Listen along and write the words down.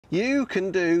You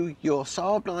can do your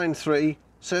Saab 9.3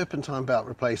 Serpentine belt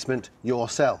replacement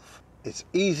yourself. It's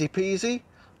easy peasy,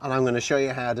 and I'm going to show you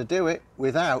how to do it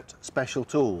without special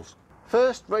tools.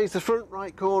 First, raise the front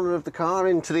right corner of the car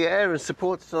into the air and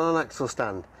support it on an axle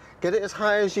stand. Get it as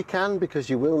high as you can because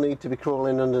you will need to be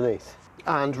crawling underneath.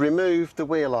 And remove the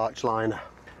wheel arch liner.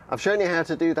 I've shown you how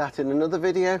to do that in another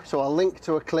video, so I'll link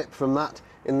to a clip from that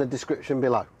in the description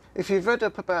below. If you've read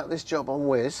up about this job on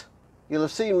Whiz, you'll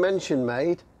have seen mention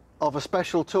made of a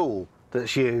special tool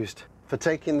that's used for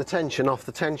taking the tension off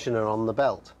the tensioner on the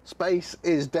belt. Space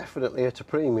is definitely at a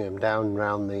premium down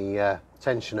around the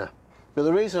tensioner. But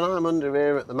the reason I'm under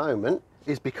here at the moment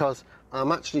is because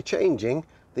I'm actually changing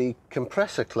the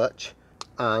compressor clutch,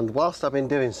 and whilst I've been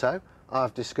doing so,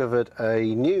 I've discovered a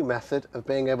new method of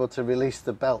being able to release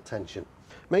the belt tension.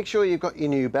 Make sure you've got your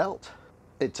new belt.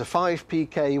 It's a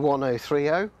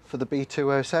 5PK1030 for the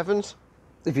B207s.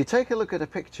 If you take a look at a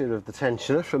picture of the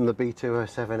tensioner from the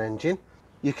B207 engine,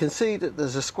 you can see that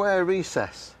there's a square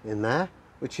recess in there,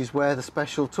 which is where the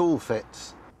special tool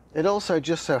fits. It also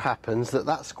just so happens that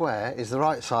that square is the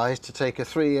right size to take a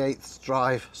 3/8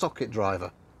 drive socket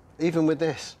driver. Even with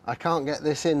this, I can't get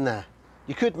this in there.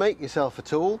 You could make yourself a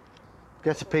tool,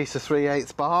 get a piece of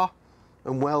 3/8 bar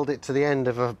and weld it to the end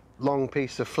of a long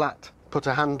piece of flat, put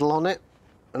a handle on it,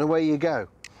 and away you go.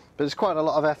 But it's quite a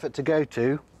lot of effort to go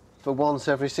to for once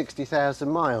every 60,000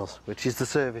 miles, which is the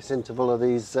service interval of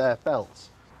these belts.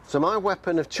 So my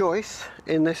weapon of choice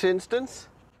in this instance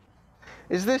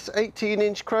is this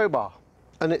 18-inch crowbar,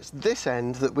 and it's this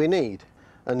end that we need,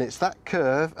 and it's that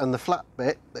curve and the flat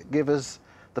bit that give us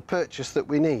the purchase that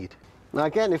we need. Now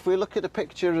again, if we look at a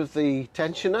picture of the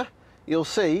tensioner, you'll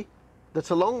see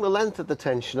that along the length of the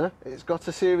tensioner it's got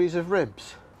a series of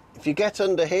ribs. If you get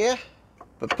under here,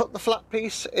 but put the flat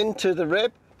piece into the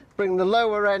rib, bring the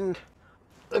lower end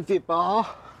of your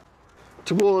bar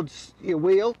towards your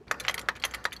wheel,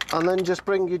 and then just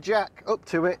bring your jack up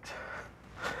to it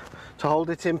to hold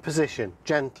it in position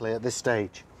gently at this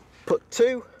stage. Put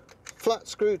 2 flat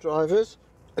screwdrivers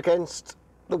against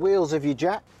the wheels of your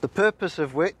jack, the purpose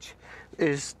of which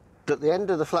is that the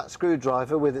end of the flat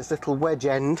screwdriver with its little wedge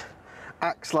end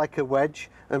acts like a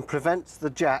wedge and prevents the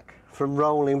jack from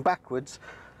rolling backwards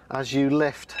as you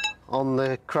lift on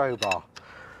the crowbar.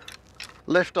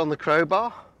 Lift on the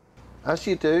crowbar. As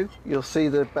you do, you'll see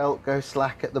the belt go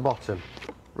slack at the bottom.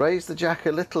 Raise the jack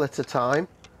a little at a time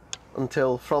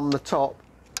until from the top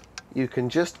you can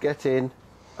just get in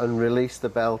and release the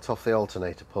belt off the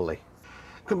alternator pulley.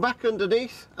 Come back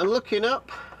underneath and looking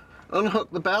up,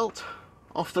 unhook the belt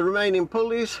off the remaining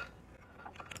pulleys,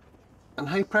 and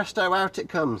hey presto, out it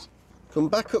comes. Come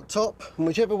back up top, and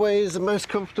whichever way is the most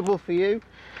comfortable for you,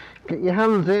 get your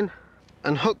hands in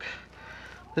and hook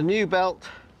the new belt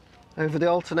over the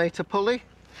alternator pulley,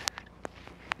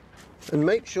 and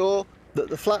make sure that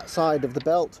the flat side of the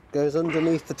belt goes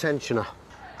underneath the tensioner.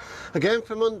 Again,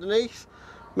 from underneath,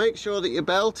 make sure that your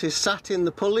belt is sat in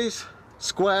the pulleys,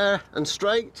 square and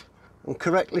straight and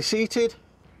correctly seated.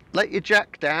 Let your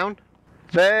jack down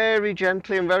very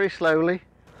gently and very slowly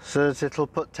so that it'll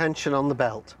put tension on the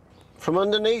belt. From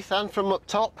underneath and from up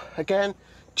top, again,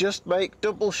 just make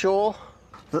double sure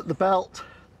that the belt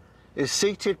is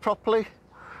seated properly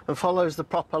and follows the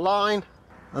proper line,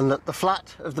 and that the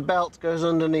flat of the belt goes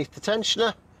underneath the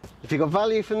tensioner. If you got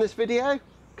value from this video,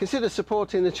 consider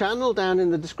supporting the channel down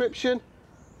in the description,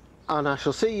 and I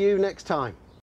shall see you next time.